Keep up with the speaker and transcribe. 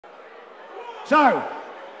So,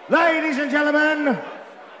 ladies and gentlemen,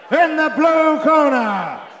 in the blue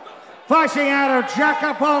corner, fighting out of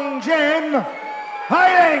Jackapong Gym,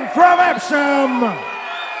 hailing from Epsom.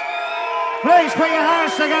 Please put your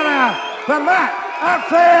hands together for Matt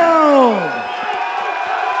Attfield.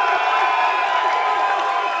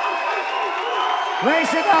 Please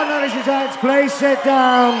sit down, ladies and gents. Please sit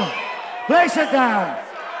down. Please sit down.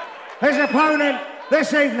 His opponent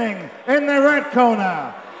this evening in the red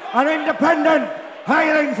corner, an independent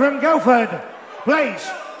hailing from Guildford. Please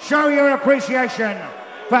show your appreciation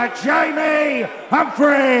for Jamie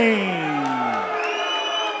Humphrey.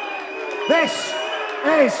 This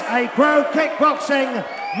is a pro kickboxing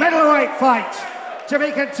middleweight fight to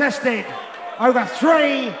be contested over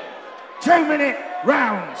 3 2-minute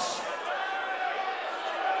rounds.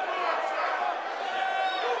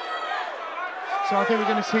 So I think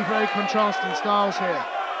we're going to see very contrasting styles here.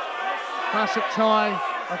 Classic Thai.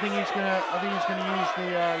 I think he's going to use the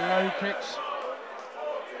low kicks.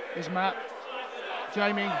 Is Matt.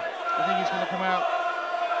 Jamie, I think he's going to come out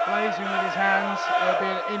blazing with his hands. It'll be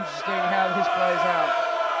interesting how this plays out.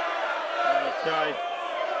 Okay.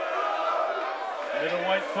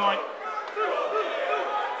 Middleweight fight.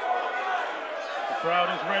 The crowd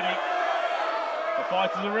is ready. The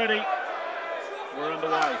fighters are ready. We're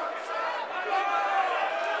underway.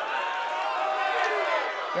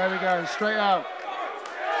 There we go, straight out.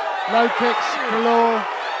 Low kicks galore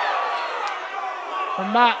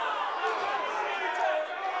from Matt.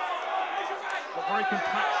 A very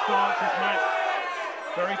compact stance is Matt.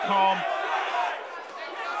 Very calm.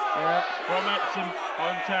 Yeah. From Epsom,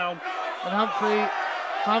 hometown. And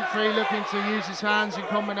Humphrey looking to use his hands in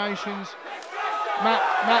combinations. Matt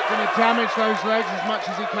going to damage those legs as much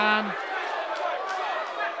as he can.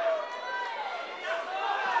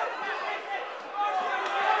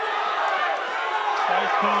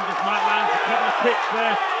 Calm as Matt lands a couple of kicks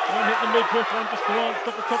there. One hit the midriff, one just glanced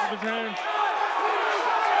off the top of his hands.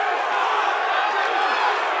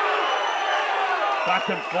 Back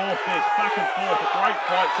and forth this, back and forth. A great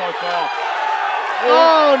fight so far.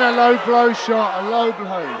 Oh, and a low blow shot, a low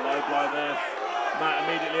blow. A low blow there. Matt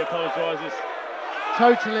immediately apologises.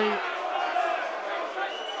 Totally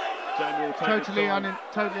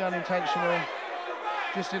unintentional.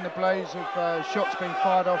 Just in the blaze of shots being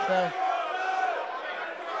fired off there.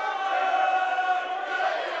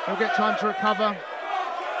 He'll get time to recover.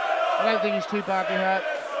 I don't think he's too badly hurt.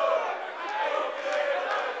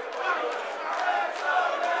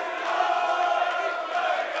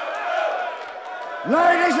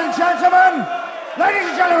 Ladies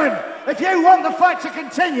and gentlemen, if you want the fight to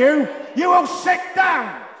continue, you will sit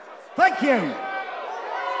down. Thank you.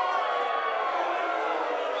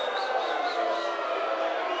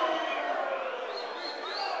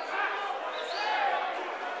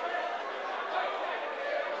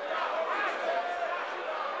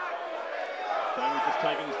 Just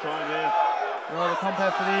taking his time here. Well, the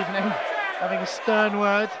compare for the evening, having a stern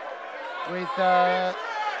word with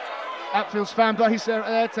Attfield's fan base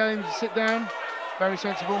there telling him to sit down. Very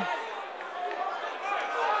sensible.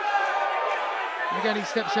 And again, he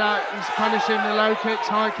steps out, he's punishing the low kicks,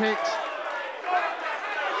 high kicks.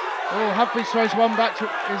 Oh, Humphrey throws one back to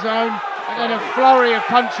his own, and then a flurry of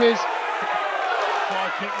punches.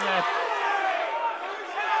 Side kick left.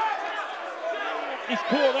 He's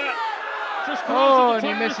caught that. Just oh, and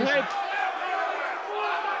he misses.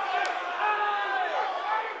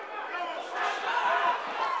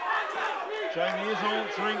 Jamie is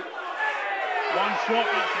answering. One shot,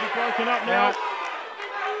 that should be broken up now.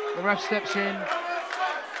 Yeah. The ref steps in.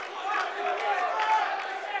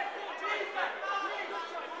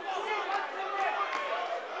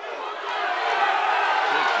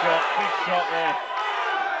 Big shot there.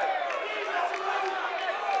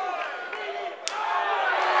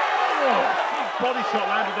 Body shot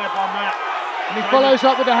landed there by Matt. And he follows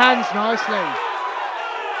up with the hands nicely.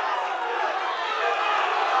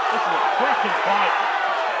 This is a cracking fight.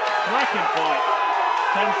 Cracking fight.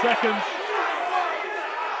 10 seconds.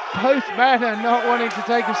 Both men are not wanting to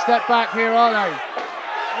take a step back here, are they?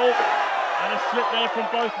 Oh, and a slip there from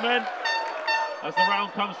both men as the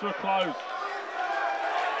round comes to a close.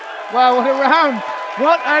 Wow, what a round.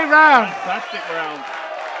 What a round. Fantastic round.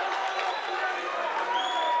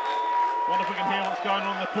 Wonder if we can hear what's going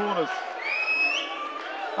on in the corners.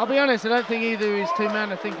 I'll be honest, I don't think either of these two men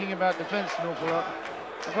are thinking about defence an awful lot.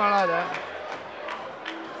 I quite like that.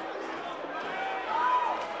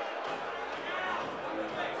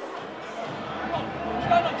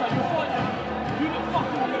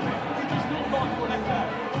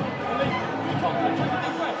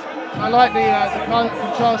 I like the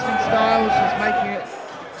contrasting styles, just making it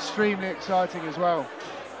extremely exciting as well.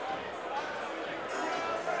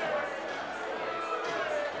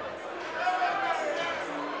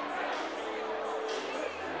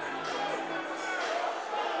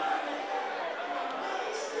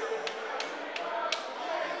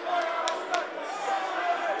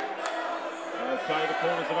 Okay, the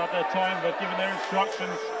corners have had their time, they've given their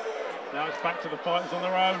instructions. Now it's back to the fighters on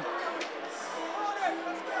their own.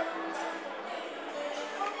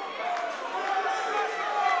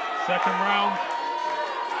 Second round.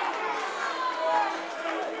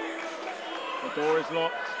 The door is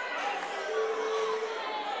locked.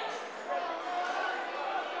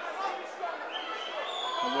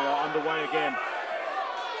 And we are underway again.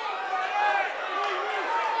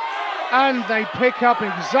 And they pick up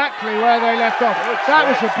exactly where they left off. That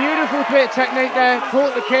was a beautiful bit of technique there.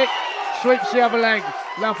 Caught the kick, sweeps the other leg.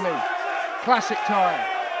 Lovely. Classic tie.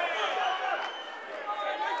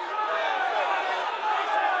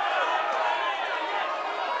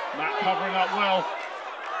 Matt covering up well.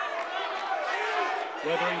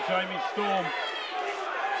 Weathering Jamie's storm.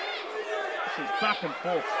 This is back and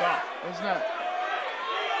forth stuff, isn't it?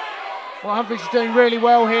 What Humphreys is doing really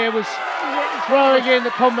well here was throwing in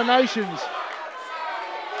the combinations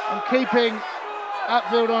and keeping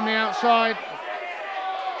Attfield on the outside.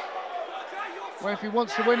 Where if he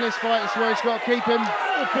wants to win this fight, that's where he's got to keep him.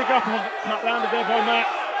 A big uppercut landed there by Matt.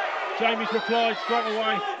 Jamie's replied straight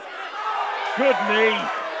away. Good knee.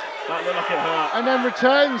 That looked like it hurt. And then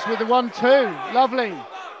returns with the 1-2. Lovely.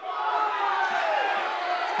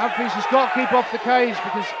 Humphreys has got to keep off the cage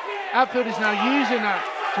because Attfield is now using that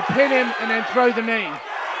to pin him and then throw the knee.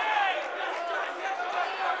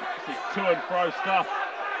 This is to and fro stuff.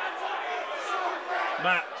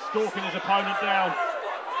 Matt stalking his opponent down.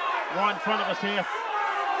 Right in front of us here.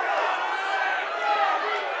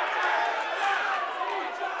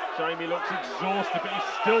 Jamie looks exhausted, but he's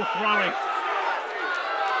still throwing.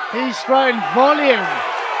 He's throwing volume.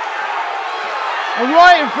 And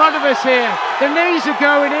right in front of us here, the knees are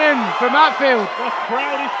going in from Attfield. The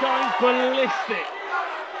crowd is going ballistic.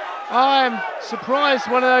 I am surprised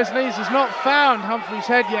one of those knees has not found Humphrey's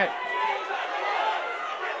head yet.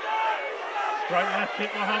 Straight left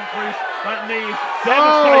kick by Humphreys. That knee is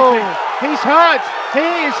devastating. Oh, he's hurt.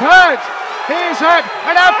 He is hurt. He is hurt.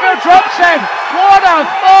 And Attfield drops him. What a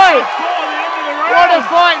fight. What a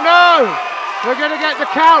fight. No. We're going to get the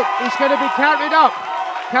count. He's going to be counted up.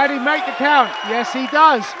 Can he make the count? Yes, he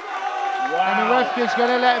does. Wow. And the ref is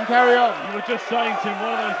going to let him carry on. You were just saying to him,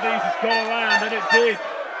 one of those knees has got to land, and it did.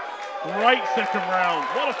 Great second round.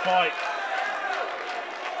 What a fight.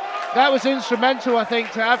 That was instrumental, I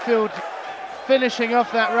think, to Attfield finishing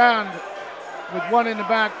off that round with one in the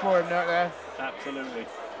bag for him out there. Absolutely.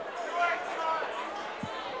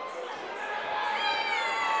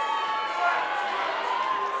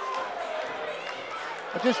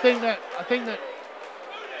 I think that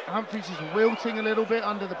Humphreys is wilting a little bit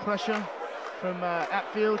under the pressure from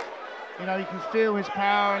Attfield. You know, you can feel his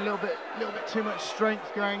power, a little bit too much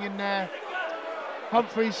strength going in there.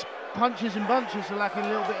 Humphreys' punches and bunches are lacking a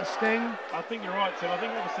little bit of sting. I think you're right, Tim. I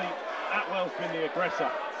think obviously Atwell's been the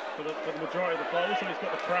aggressor for the majority of the fight. Also, he's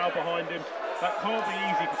got the crowd behind him. That can't be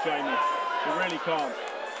easy for Jamie. It really can't.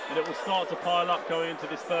 And it will start to pile up going into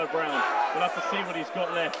this third round. We'll have to see what he's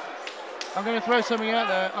got left. I'm going to throw something out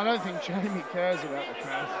there. I don't think Jamie cares about the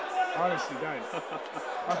crowd. I honestly don't.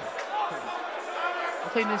 I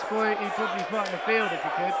think this boy, he'd probably fight in the field if he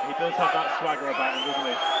could. He does have that swagger about him, doesn't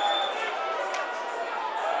he?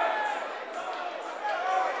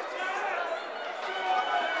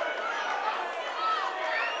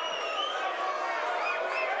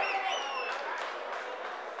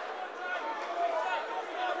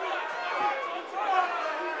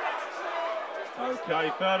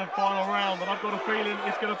 Okay, third and final round, and I've got a feeling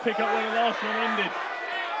it's going to pick up where the last one ended.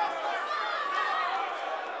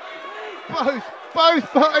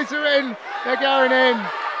 Both boys are in. They're going in.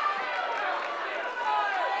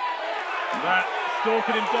 Matt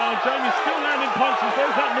stalking him down. Jamie's still landing punches.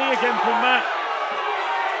 There's that knee again from Matt.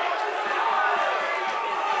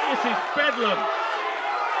 This is bedlam.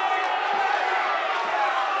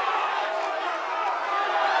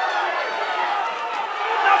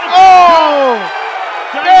 Oh!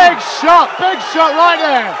 Big shot right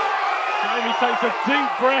there. Jamie takes a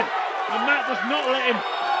deep breath, and Matt does not let him.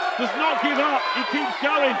 Does not give up, he keeps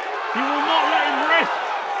going. He will not let him rest.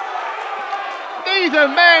 Neither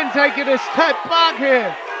man taking a step back here.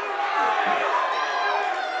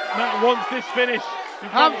 Matt wants this finish.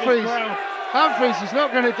 Humphreys is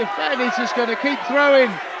not going to defend, he's just going to keep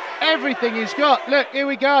throwing everything he's got. Look, here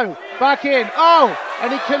we go. Back in. Oh,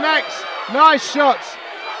 and he connects. Nice shots.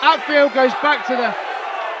 Attfield goes back to the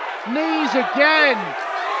Knees again.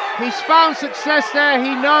 He's found success there.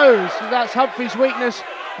 He knows that that's Humphrey's weakness.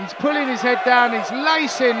 He's pulling his head down. He's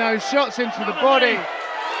lacing those shots into the body.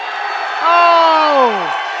 Oh!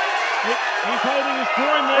 He's holding his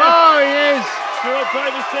groin there. Oh, he is. Stuart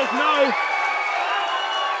Davis says no.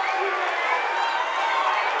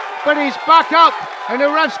 But he's back up, and the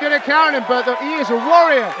ref's going to count him, but he is a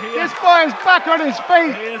warrior. This boy is back on his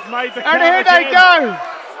feet. He has made the and count here they again. go.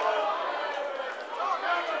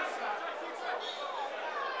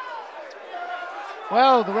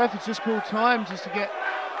 Well, the ref has just called time just to get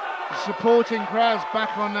the supporting crowds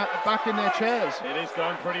back in their chairs. It is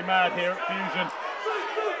going pretty mad here at Fusion.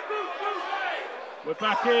 We're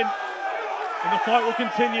back in, and the fight will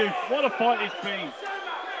continue. What a fight it's been.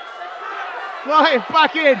 Right,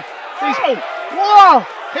 back in. Whoa!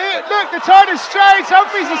 Here, look, the tide is straight.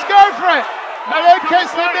 Humphreys is going for it. And then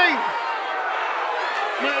gets the knee.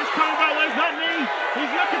 No, it's coming back. Where's that knee?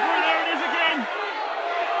 He's looking for it. There it is again.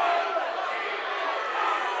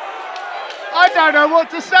 I don't know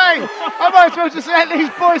what to say. I might as well just let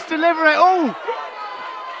these boys deliver it all.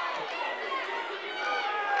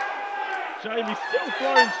 Jamie still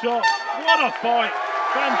throwing shots. What a fight.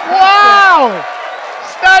 Fantastic. Wow!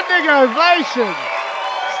 Standing ovation.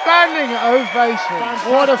 Standing ovation.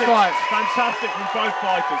 Fantastic. What a fight. Fantastic from both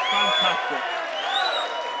fighters. Fantastic.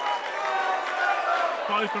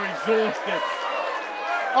 Both are exhausted.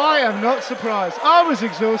 I am not surprised. I was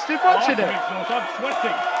exhausted watching it. I'm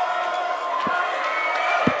sweating.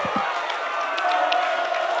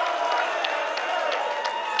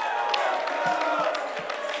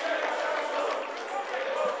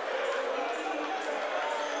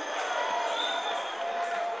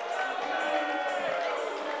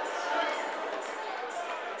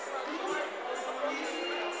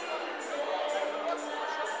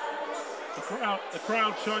 The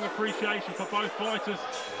crowd showing appreciation for both fighters.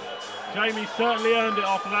 Jamie certainly earned it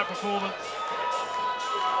after that performance.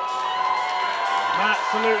 Matt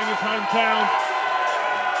saluting his hometown.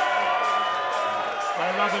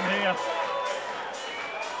 They love him here.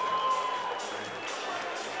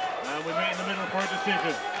 And we meet in the middle for a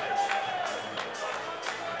decision.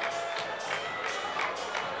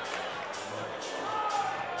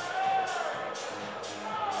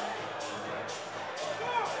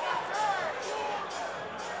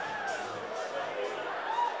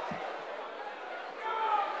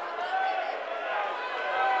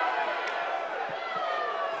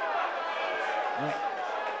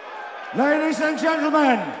 Ladies and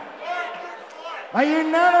gentlemen, a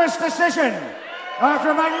unanimous decision after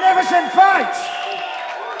a magnificent fight.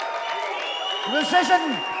 The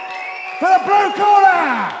decision for the blue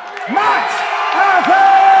corner, Matt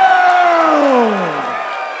Attfield.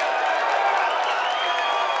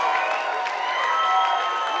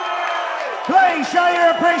 Please show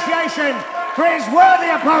your appreciation for his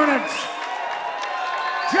worthy opponent,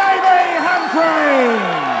 Jamie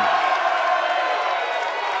Humphrey.